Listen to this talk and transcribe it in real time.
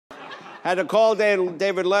had to call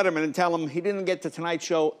David Letterman and tell him he didn't get the Tonight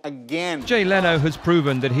Show again. Jay Leno has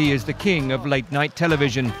proven that he is the king of late-night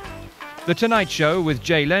television. The Tonight Show with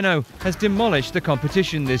Jay Leno has demolished the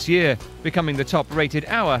competition this year, becoming the top-rated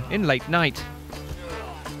hour in late night.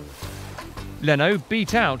 Leno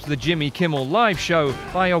beat out the Jimmy Kimmel Live show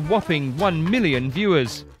by a whopping 1 million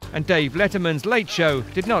viewers. And Dave Letterman's Late Show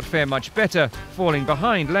did not fare much better, falling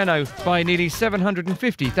behind Leno by nearly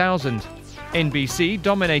 750,000. NBC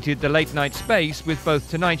dominated the late-night space with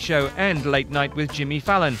both Tonight Show and Late Night with Jimmy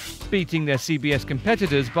Fallon, beating their CBS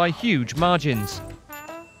competitors by huge margins.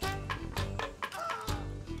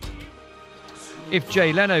 If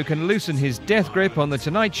Jay Leno can loosen his death grip on The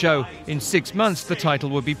Tonight Show, in 6 months the title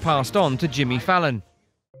will be passed on to Jimmy Fallon.